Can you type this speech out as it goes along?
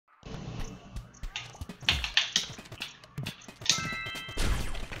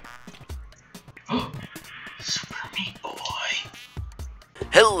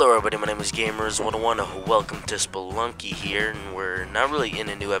Hello everybody, my name is Gamers101. Welcome to Spelunky here, and we're not really in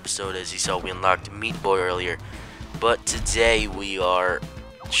a new episode. As you saw, we unlocked Meat Boy earlier, but today we are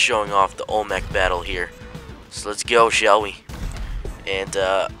showing off the OLMEC battle here. So let's go, shall we? And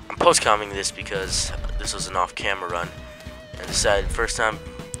I'm post-comming this because this was an off-camera run. I decided first time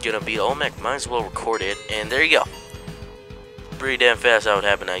gonna beat OLMEC, might as well record it, and there you go. Pretty damn fast how it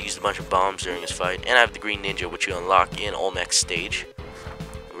happened. I used a bunch of bombs during this fight, and I have the green ninja, which you unlock in OLMEC stage.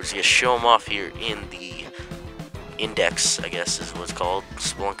 We're just gonna show them off here in the index, I guess is what it's called.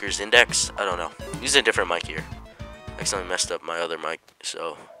 Spelunker's index? I don't know. Using a different mic here. I accidentally messed up my other mic,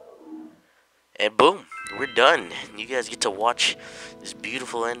 so. And boom, we're done. You guys get to watch this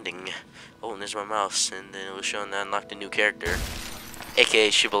beautiful ending. Oh, and there's my mouse, and then it was showing that I unlocked a new character, aka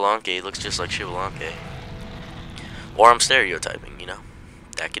Spelunky. It looks just like Spelunky. Or I'm stereotyping, you know.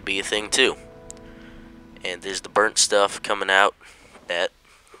 That could be a thing too. And there's the burnt stuff coming out. That.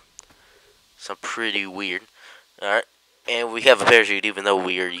 So pretty weird. Alright. And we have a parachute, even though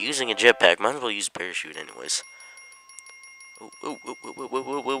we are using a jetpack. Might as well use a parachute anyways.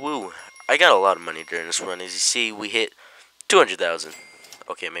 Ooh. I got a lot of money during this run. As you see, we hit 200,000.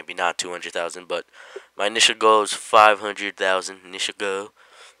 Okay, maybe not 200,000, but my initial goal is 500,000. Initial goal.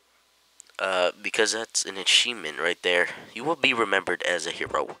 Because that's an achievement right there. You will be remembered as a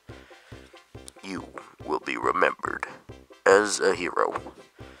hero. You will be remembered as a hero.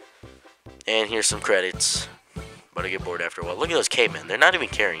 And here's some credits. But I get bored after a while. Look at those cavemen. They're not even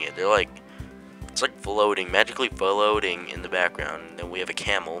carrying it. They're like, it's like floating, magically floating in the background. And then we have a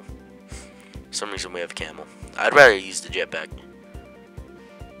camel. For some reason we have a camel. I'd rather use the jetpack.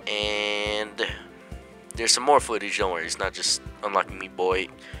 And there's some more footage. Don't worry, it's not just unlocking Meat Boy,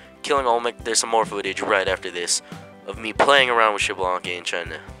 killing OLMEC. There's some more footage right after this of me playing around with Spelunky and trying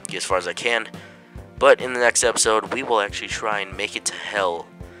to get as far as I can. But in the next episode, we will actually try and make it to hell.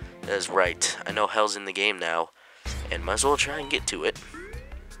 That is right. I know hell's in the game now, and might as well try and get to it.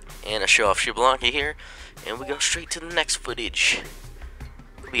 And I show off Spelunky here, and we go straight to the next footage.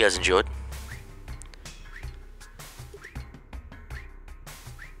 Hope you guys enjoyed.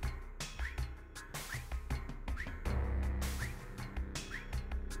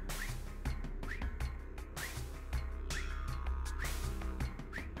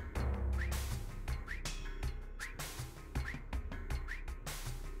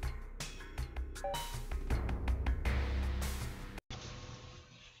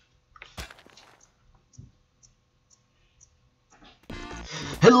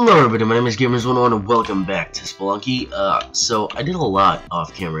 Hello everybody, my name is Gamers101 and welcome back to Spelunky. So I did a lot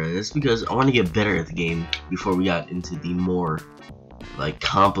off camera. That's because I want to get better at the game before we got into the more like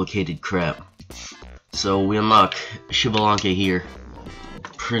complicated crap. So we unlock Spelunky here.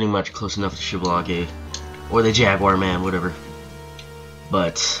 Pretty much close enough to Spelunky or the Jaguar Man, whatever.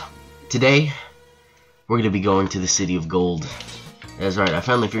 But today we're gonna be going to the City of Gold. That's right, I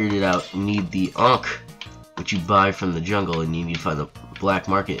finally figured it out. You need the Ankh, which you buy from the jungle, and you need to find the black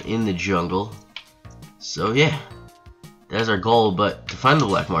market in the jungle. So yeah, that's our goal. But to find the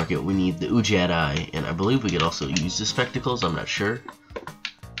black market, we need the Ujad Eye, and I believe we could also use the spectacles. I'm not sure.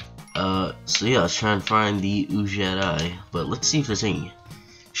 So yeah, let's try and find the Ujad Eye. But let's see if there's any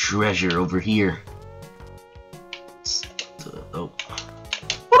treasure over here. Oh,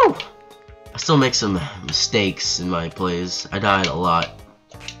 woo! I still make some mistakes in my plays. I died a lot.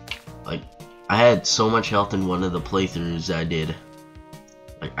 Like, I had so much health in one of the playthroughs I did.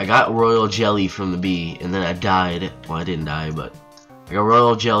 Like, I got royal jelly from the bee, and then I died. Well, I didn't die, but I got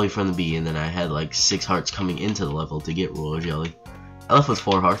royal jelly from the bee, and then I had like 6 hearts coming into the level to get royal jelly. I left with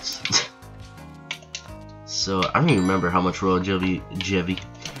 4 hearts. So I don't even remember how much royal jelly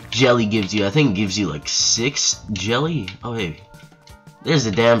gives you. I think it gives you like 6 jelly. Oh hey, there's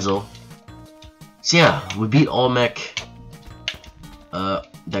the damsel. So yeah, we beat OLMEC.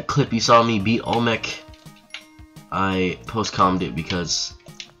 That clip you saw me beat OLMEC, I post-commed it because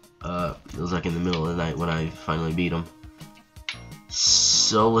it was like in the middle of the night when I finally beat him.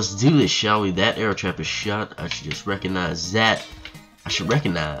 So let's do this, shall we? That arrow trap is shot. I should just recognize that. I should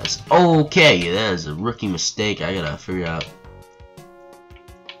recognize. Okay, that is a rookie mistake. I gotta figure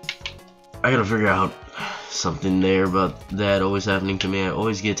out something there about that always happening to me. I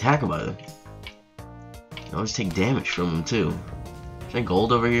always get attacked by them. I always take damage from them too. Is there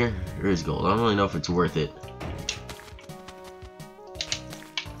gold over here? There is gold. I don't really know if it's worth it.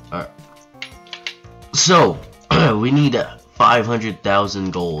 Alright. So, we need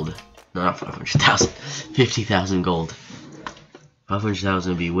 500,000 gold. No, not 500,000. 50,000 gold.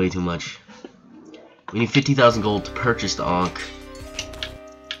 500,000 would be way too much. We need 50,000 gold to purchase the Ankh.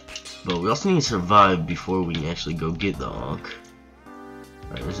 But we also need to survive before we can actually go get the Ankh.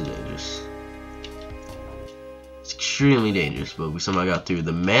 Alright, this is dangerous. It's extremely dangerous, but we somehow got through.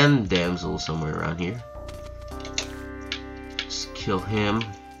 The man damsel somewhere around here. Just kill him.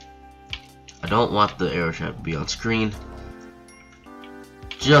 I don't want the arrow trap to be on screen,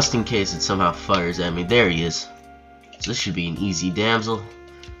 just in case it somehow fires at me. There he is. So this should be an easy damsel.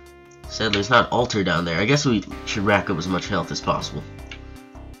 Sadly, there's not altar down there. I guess we should rack up as much health as possible.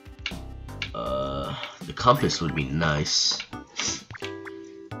 The compass would be nice.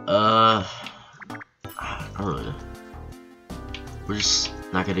 I don't really know. We're just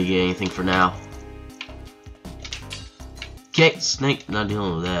not gonna get anything for now. Okay, snake, not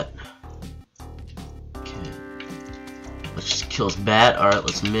dealing with that. Okay. Let's just kill his bat. Alright,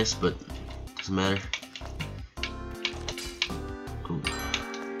 let's miss, but doesn't matter. Ooh.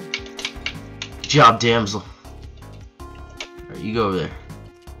 Good job, damsel. Alright, you go over there.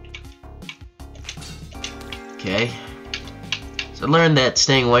 Okay. So I learned that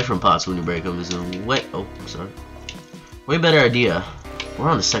staying away from pots when you break them is a way way better idea. We're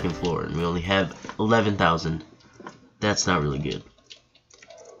on the second floor and we only have 11,000. That's not really good.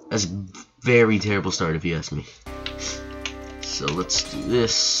 That's a very terrible start if you ask me. So let's do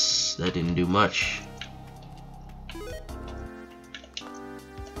this. That didn't do much.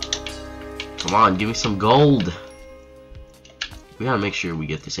 Come on, give me some gold. We gotta make sure we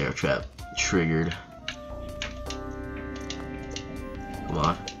get this arrow trap triggered. Come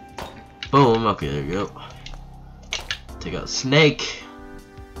on. Boom. Okay, there you go. Take out snake.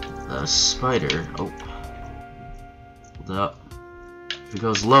 Spider. Oh. Hold up. If it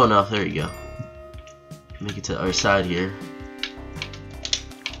goes low enough, there you go. Make it to the other side here.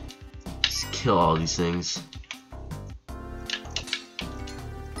 Just kill all these things.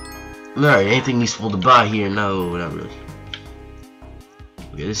 Alright, anything useful to buy here? No, not really.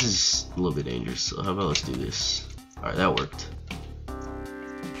 Okay, this is a little bit dangerous, so how about let's do this? Alright, that worked.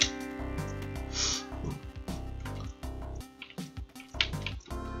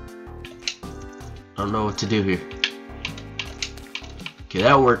 I don't know what to do here. Okay,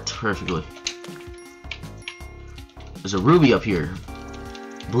 that worked perfectly. There's a ruby up here.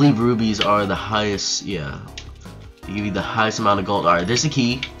 I believe rubies are the highest, yeah. They give you the highest amount of gold. Alright, there's the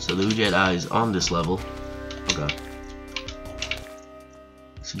key. So the Ujat Eye is on this level. Oh god.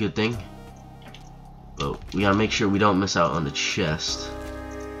 It's a good thing. But we gotta make sure we don't miss out on the chest.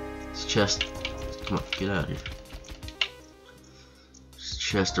 This chest. Come on, get out of here. There's a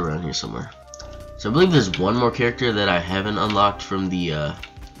chest around here somewhere. So I believe there's one more character that I haven't unlocked from the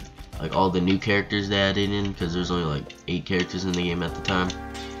like all the new characters they added in, because there's only like 8 characters in the game at the time.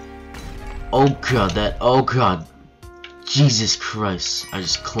 Oh god, oh god, Jesus Christ! I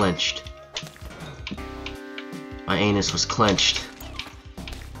just clenched. My anus was clenched.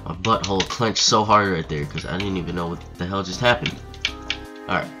 My butthole clenched so hard right there because I didn't even know what the hell just happened.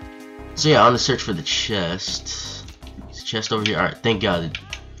 All right, so yeah, on the search for the chest. Is the chest over here? All right, thank God.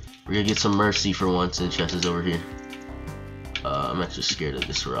 We're gonna get some mercy for once, and the chest is over here. I'm actually scared of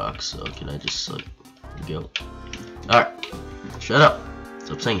this rock, so can I just like go? Alright, shut up.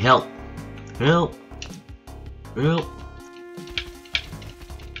 Stop saying help. Help. Help.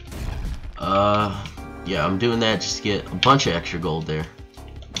 Yeah, I'm doing that just to get a bunch of extra gold there.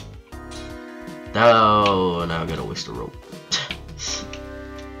 Oh, now I gotta waste a rope.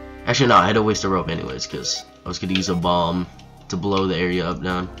 Actually, no, I had to waste a rope anyways, because I was gonna use a bomb to blow the area up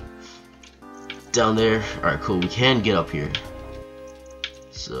down there. Alright, cool, we can get up here.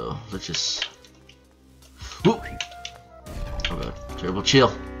 So let's just whoop. Oh god, terrible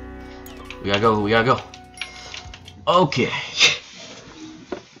chill. We gotta go. Okay.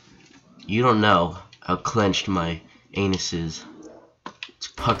 You don't know how clenched my anus is. It's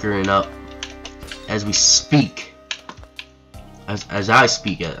puckering up as we speak. As I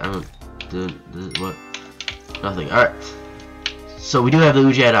speak. I don't what? Nothing. Alright. So we do have the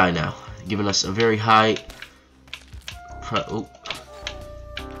Ujat Eye now, giving us a very high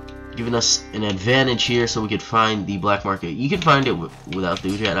giving us an advantage here, so we could find the black market. You can find it without the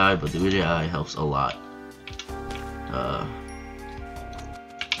Ujat Eye, but the Ujat Eye helps a lot.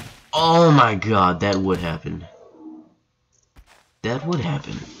 Oh my god, that would happen. That would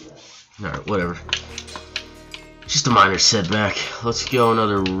happen. Alright, whatever. Just a minor setback. Let's go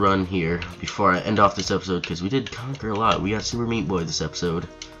another run here before I end off this episode, because we did conquer a lot. We got Super Meat Boy this episode.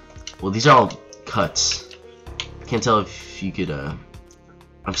 Well, these are all cuts. Can't tell if you could,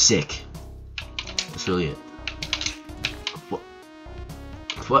 I'm sick. That's really it.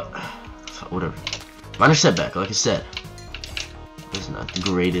 What? Whatever. Minor setback, like I said. It's not the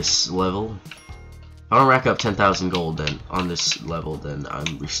greatest level. If I don't rack up 10,000 gold then on this level, then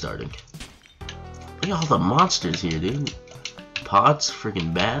I'm restarting. Look at all the monsters here, dude. pots,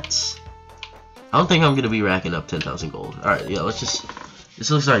 freaking bats. I don't think I'm gonna be racking up 10,000 gold. Alright, yeah, let's just... This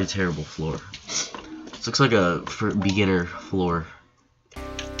looks like a terrible floor. This looks like a beginner floor.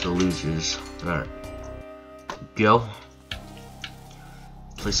 The losers. Alright. Go.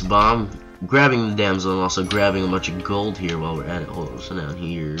 Place a bomb. Grabbing the damsel and also grabbing a bunch of gold here while we're at it. Hold on, so down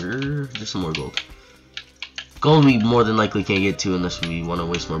here. Just some more gold. Gold we more than likely can't get to unless we want to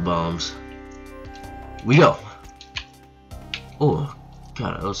waste more bombs. We go. Oh,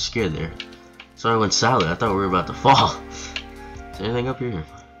 God, I was scared there. Sorry I went silent. I thought we were about to fall. Is there anything up here?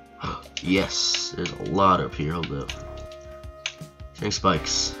 Yes, there's a lot up here. Hold up. Drink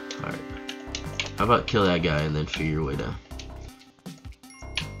spikes. Alright. How about kill that guy and then figure your way down?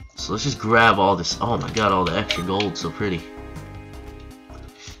 So let's just grab all this. Oh my God, all the extra gold. So pretty.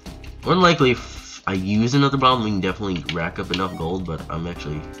 More than likely, if I use another bomb, we can definitely rack up enough gold, but I'm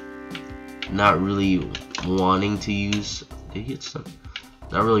actually not really wanting to use... Did he get some?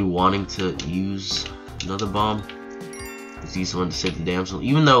 Not really wanting to use another bomb. Let's use one to save the damsel,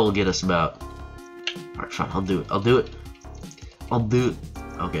 even though it will get us about... Alright, fine, I'll do it. I'll do it. I'll do it.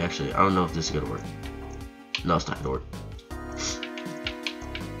 Okay, actually, I don't know if this is gonna work. No, it's not gonna work.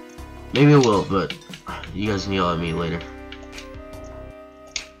 Maybe it will, but you guys can yell at me later.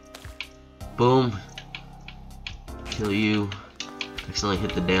 Boom. Kill you. Accidentally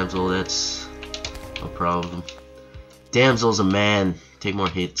hit the damsel, that's no problem. Damsel's a man. Take more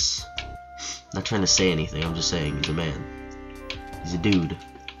hits. Not trying to say anything, I'm just saying he's a man. He's a dude.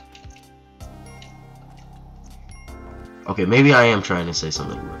 Okay, maybe I am trying to say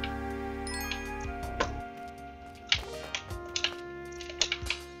something, but...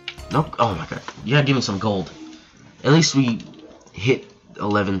 Nope. Oh my God. You gotta give me some gold. At least we hit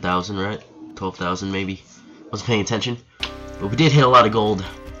 11,000, right? 12,000 maybe. Wasn't paying attention. But we did hit a lot of gold.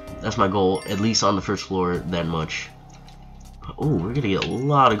 That's my goal. At least on the first floor, that much. Oh, we're gonna get a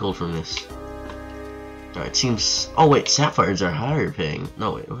lot of gold from this. Alright, seems... Oh wait, sapphires are higher paying.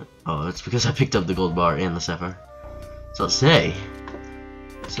 No, wait, what? Oh, that's because I picked up the gold bar and the sapphire. So let's say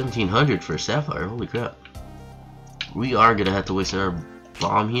 1,700 for a sapphire. Holy crap. We are gonna have to waste our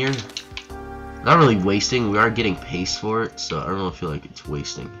bomb here. Not really wasting, we are getting pace for it, so I don't really feel like it's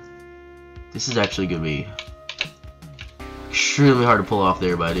wasting. This is actually gonna be extremely hard to pull off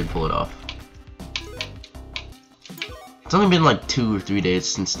there, but I did pull it off. It's only been like 2 or 3 days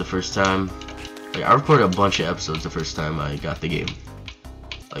since the first time. Like, I recorded a bunch of episodes the first time I got the game.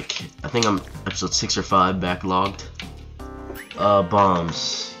 Like, I think I'm episode 6 or 5 backlogged.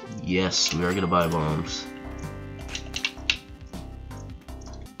 Bombs. Yes, we are gonna buy bombs.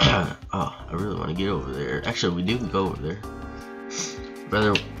 Oh, I really want to get over there. Actually, we do go over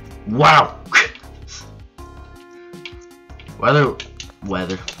there. Wow! Rather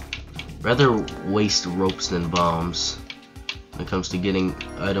waste ropes than bombs when it comes to getting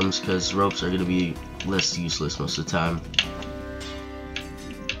items, because ropes are going to be less useless most of the time.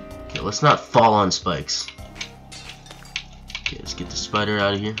 Okay, let's not fall on spikes. Okay, let's get the spider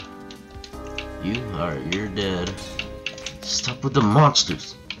out of here. You? Alright, you're dead. Stop with the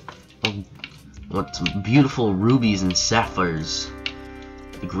monsters. I want some beautiful rubies and sapphires.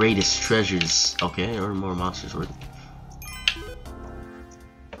 The greatest treasures. Okay, or more monsters worth it.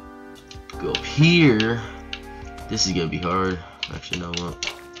 Go up here. This is gonna be hard. Actually, no,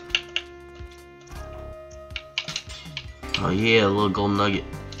 what? Oh yeah, a little gold nugget.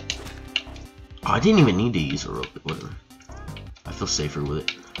 Oh, I didn't even need to use a rope. Whatever. I feel safer with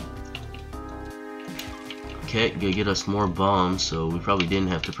it. Okay, gonna get us more bombs, so we probably didn't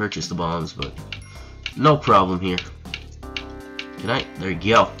have to purchase the bombs, but no problem here. Good night. There you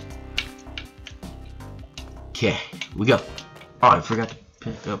go. Okay, we go. Oh, I forgot to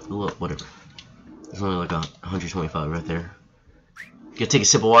pick up the little whatever. There's only like 125 right there. Gonna take a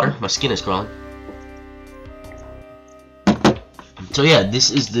sip of water. My skin is crawling. So yeah,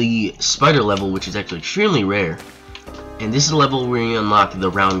 this is the spider level, which is actually extremely rare. And this is the level where you unlock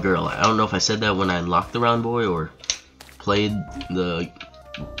the round girl. I don't know if I said that when I unlocked the round boy or played the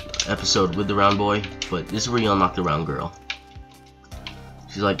episode with the round boy, but this is where you unlock the round girl.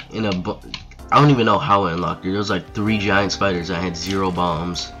 She's like in a... I don't even know how I unlocked her. There was like 3 giant spiders. I had 0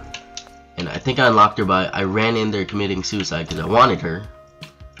 bombs. And I think I unlocked her by... I ran in there committing suicide because I wanted her.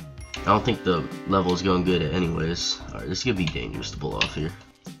 I don't think the level is going good anyways. Alright, this is going to be dangerous to pull off here.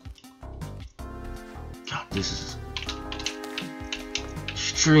 God, this is...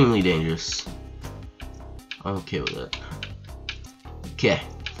 extremely dangerous. I'm okay with that. Okay.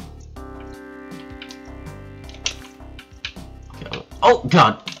 Okay. Oh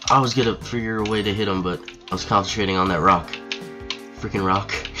God! I was gonna figure a way to hit him, but I was concentrating on that rock. Freaking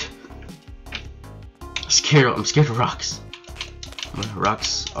rock. I'm scared of rocks.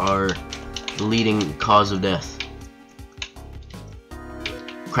 Rocks are the leading cause of death.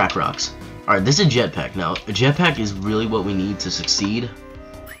 Crack rocks. Alright, this is a jetpack. Now, a jetpack is really what we need to succeed.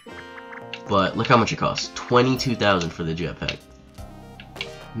 But look how much it costs. 22,000 for the jetpack.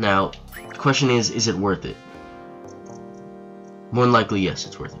 Now, the question is it worth it? More than likely, yes,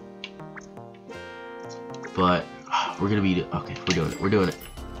 it's worth it. But we're gonna be okay. We're doing it. We're doing it.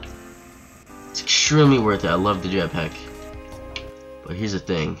 It's extremely worth it. I love the jetpack. But here's the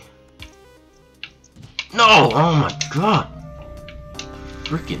thing. No! Oh my god!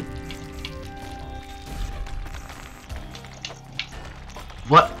 Freaking.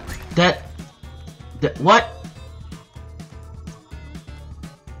 What? That. What?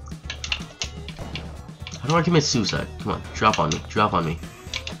 How do I commit suicide? Come on, drop on me. Drop on me.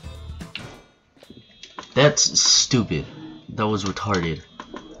 That's stupid. That was retarded.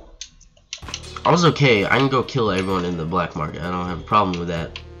 I was okay. I can go kill everyone in the black market. I don't have a problem with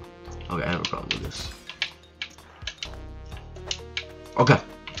that. Okay, I have a problem with this. Okay.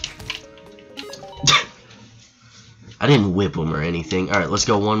 I didn't whip him or anything. Alright, let's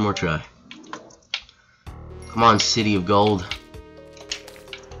go one more try. Come on, City of Gold.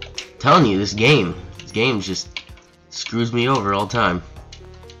 I'm telling you, this game just screws me over all the time.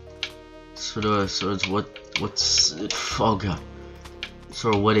 So it's what's oh god.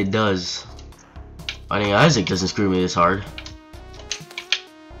 Sort of what it does. Finding Isaac doesn't screw me this hard.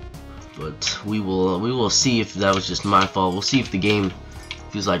 But we will see if that was just my fault. We'll see if the game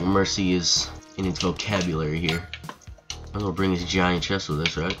feels like mercy is in its vocabulary here. I'll bring this giant chest with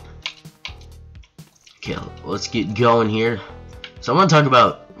us, right? Okay, let's get going here. So I want to talk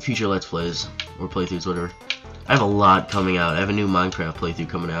about future Let's Plays or playthroughs, whatever. I have a lot coming out. I have a new Minecraft playthrough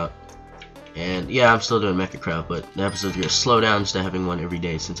coming out. And yeah, I'm still doing Mechacraft, but the episodes are going to slow down instead of having one every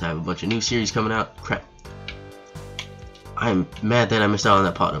day since I have a bunch of new series coming out. Crap. I'm mad that I missed out on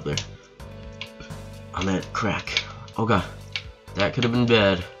that pot up there. On that crack. Oh god. That could have been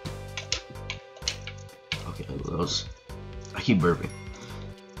bad. Okay, those. I keep burping.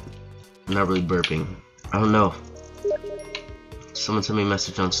 I'm not really burping. I don't know. Someone sent me a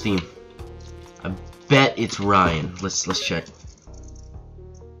message on Steam. I bet it's Ryan. Let's check.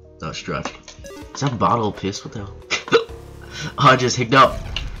 Oh, it's Stretch. Is that bottle of piss? What the hell? Oh, I just hicked up.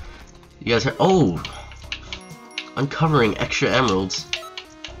 You guys heard? Oh! Uncovering extra emeralds.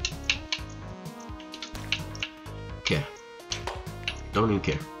 Okay. Don't even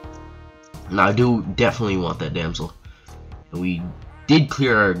care. Now, I do definitely want that damsel. And we did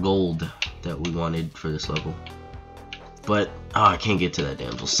clear our gold that we wanted for this level. But, I can't get to that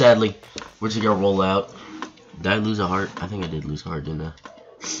damsel. Sadly, we're just gonna roll out. Did I lose a heart? I think I did lose a heart, didn't I?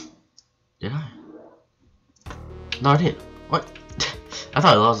 Did I? No, I didn't. What? I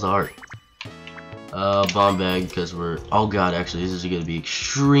thought I lost the heart. Bomb bag, because we're... Oh god, actually, this is gonna be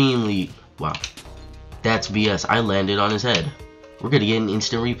extremely... Wow. That's BS. I landed on his head. We're gonna get an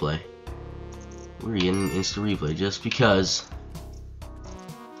instant replay. We're getting an instant replay just because...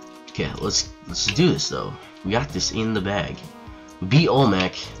 Okay, let's do this, though. We got this in the bag. We beat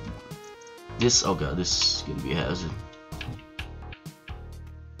OLMEC. This... Oh god, this is gonna be a hazard.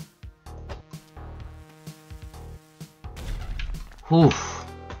 Whew.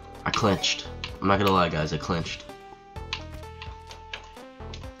 I clenched. I'm not gonna lie, guys, I clenched.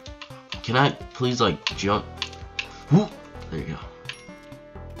 Can I please like jump? Woo! There you go.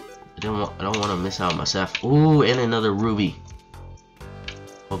 I don't want to miss out on my Saph. Ooh, and another ruby.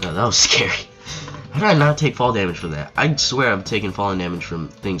 Oh god, that was scary. How did I not take fall damage from that? I swear I'm taking falling damage from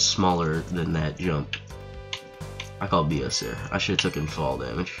things smaller than that jump. I call BS there. I should have taken fall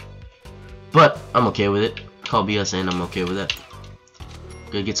damage. But I'm okay with it. I call BS and I'm okay with that.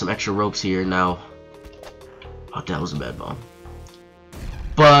 Gonna get some extra ropes here now. Oh, that was a bad bomb.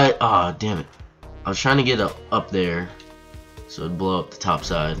 But, ah, damn it. I was trying to get up there so it'd blow up the top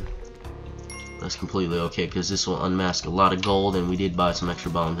side. That's completely okay because this will unmask a lot of gold and we did buy some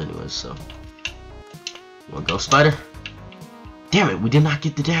extra bombs anyways, so. You wanna go, spider? Damn it, we did not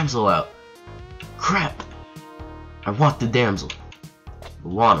get the damsel out. Crap. I want the damsel. I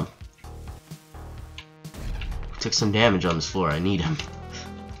want him. We took some damage on this floor, I need him.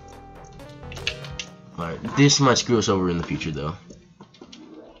 Alright, this might screw us over in the future though.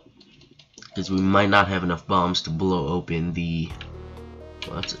 Because we might not have enough bombs to blow open the...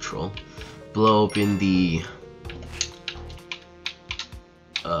 Well, that's a troll. Blow open the...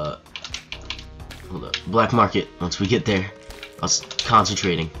 Hold up. Black market once we get there. I was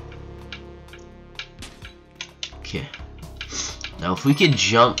concentrating. Okay. Now if we could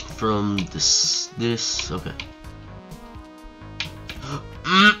jump from this... Okay.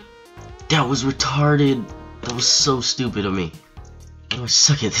 That was retarded. That was so stupid of me. do I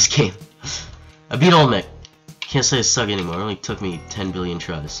suck at this game? I beat OLMEC. Can't say I suck anymore. It only took me 10 billion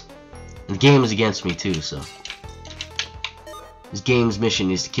tries. And the game is against me too, so. This game's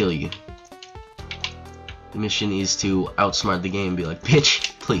mission is to kill you. The mission is to outsmart the game and be like,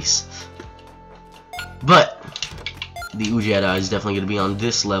 bitch, please. But the Ujedi is definitely going to be on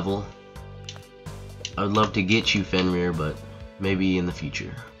this level. I would love to get you, Fenrir, but maybe in the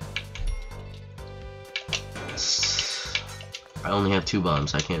future. I only have 2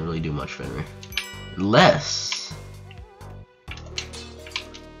 bombs. I can't really do much, Fenrir. Unless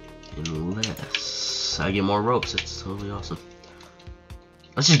I get more ropes. That's totally awesome.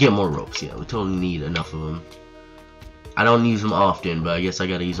 Let's just get more ropes. Yeah, we totally need enough of them. I don't use them often, but I guess I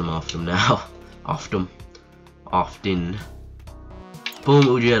gotta use them often now. Often. Boom,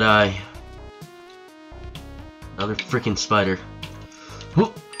 Ujedi. Another freaking spider.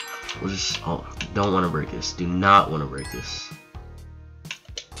 Whoop. We'll just. Oh, don't want to break this. Do not want to break this.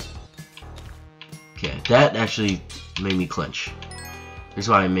 Okay, that actually made me clench. Here's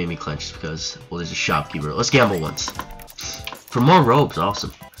why it made me clench, because, well, there's a shopkeeper. Let's gamble once. For more ropes,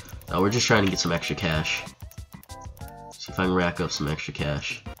 awesome. We're just trying to get some extra cash. See if I can rack up some extra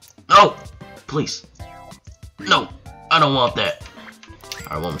cash. No! Please. No! I don't want that.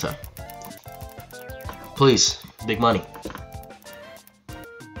 Alright, one more time. Please. Big money.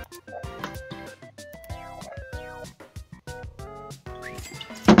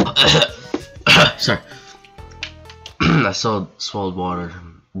 Sorry. I swallowed water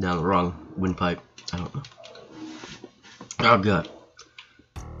down the wrong windpipe. I don't know. Oh god.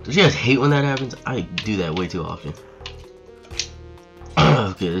 Don't you guys hate when that happens? I do that way too often.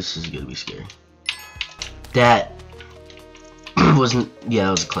 Okay, this is gonna be scary. That wasn't. Yeah,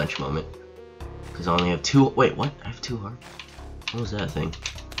 that was a clench moment. Because I only have 2. Wait, what? I have 2 hearts? What was that thing?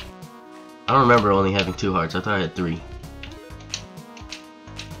 I don't remember only having 2 hearts. I thought I had 3.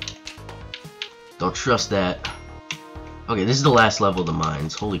 Don't trust that. Okay, this is the last level of the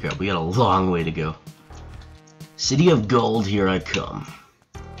mines. Holy crap, we got a long way to go. City of Gold, here I come.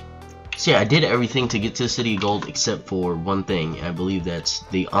 So yeah, I did everything to get to the City of Gold except for one thing. And I believe that's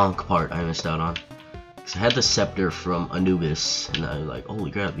the Ankh part I missed out on. Because I had the scepter from Anubis, and I was like,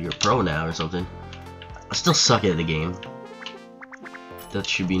 holy crap, you're a pro now or something. I still suck at the game. That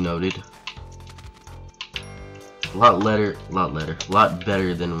should be noted. A lot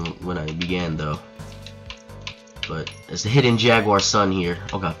better than when I began though. But as the hidden Jaguar son here.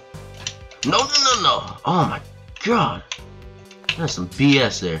 Oh god. No. Oh my god. That's some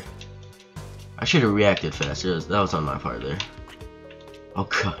BS there. I should have reacted faster. That was on my part there. Oh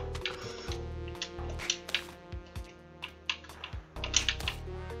god.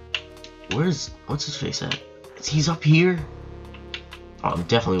 What's his face at? He's up here? Oh, I'm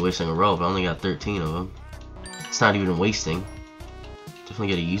definitely wasting a rope. I only got 13 of them. It's not even wasting. Definitely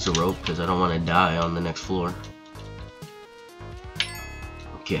gotta use a rope because I don't want to die on the next floor.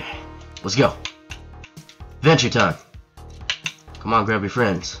 Okay, let's go. Adventure time. Come on, grab your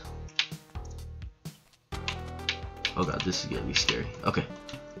friends. Oh god, this is gonna be scary. Okay,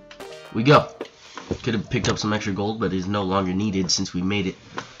 we go. Could have picked up some extra gold, but it is no longer needed since we made it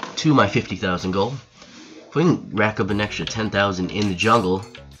to my 50,000 gold. If we can rack up an extra 10,000 in the jungle,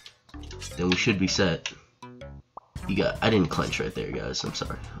 then we should be set. I didn't clench right there, guys. I'm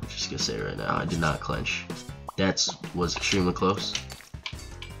sorry. I'm just gonna say it right now. I did not clench. That was extremely close.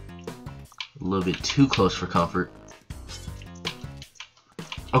 A little bit too close for comfort.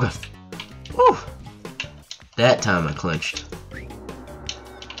 Okay. Woo! That time I clenched. Might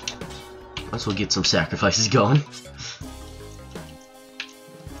as well get some sacrifices going.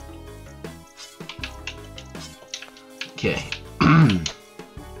 Okay.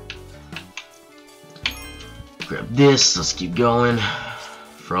 Grab this. Let's keep going.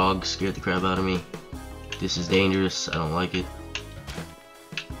 Frog scared the crap out of me. This is dangerous. I don't like it.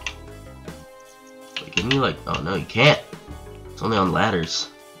 Wait, can you oh no, you can't. It's only on ladders.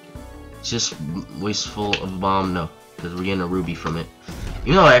 It's just wasteful of a bomb. No, because we're getting a ruby from it.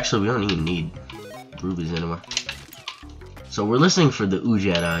 You know, actually, we don't even need rubies anymore. So we're listening for the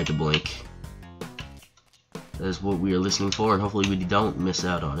Ujedi to blink. That is what we are listening for, and hopefully we don't miss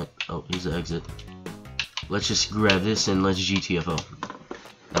out on it. Oh, here's the exit. Let's just grab this and let's GTFO.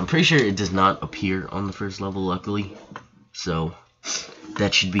 I'm pretty sure it does not appear on the first level, luckily. So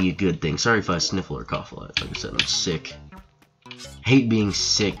that should be a good thing. Sorry if I sniffle or cough a lot. Like I said, I'm sick. I hate being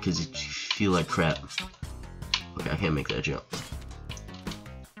sick because you feel like crap. Okay, I can't make that jump.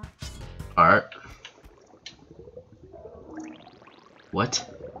 Alright. What?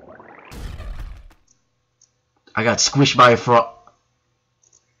 I got squished by a frog.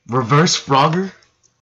 Reverse Frogger?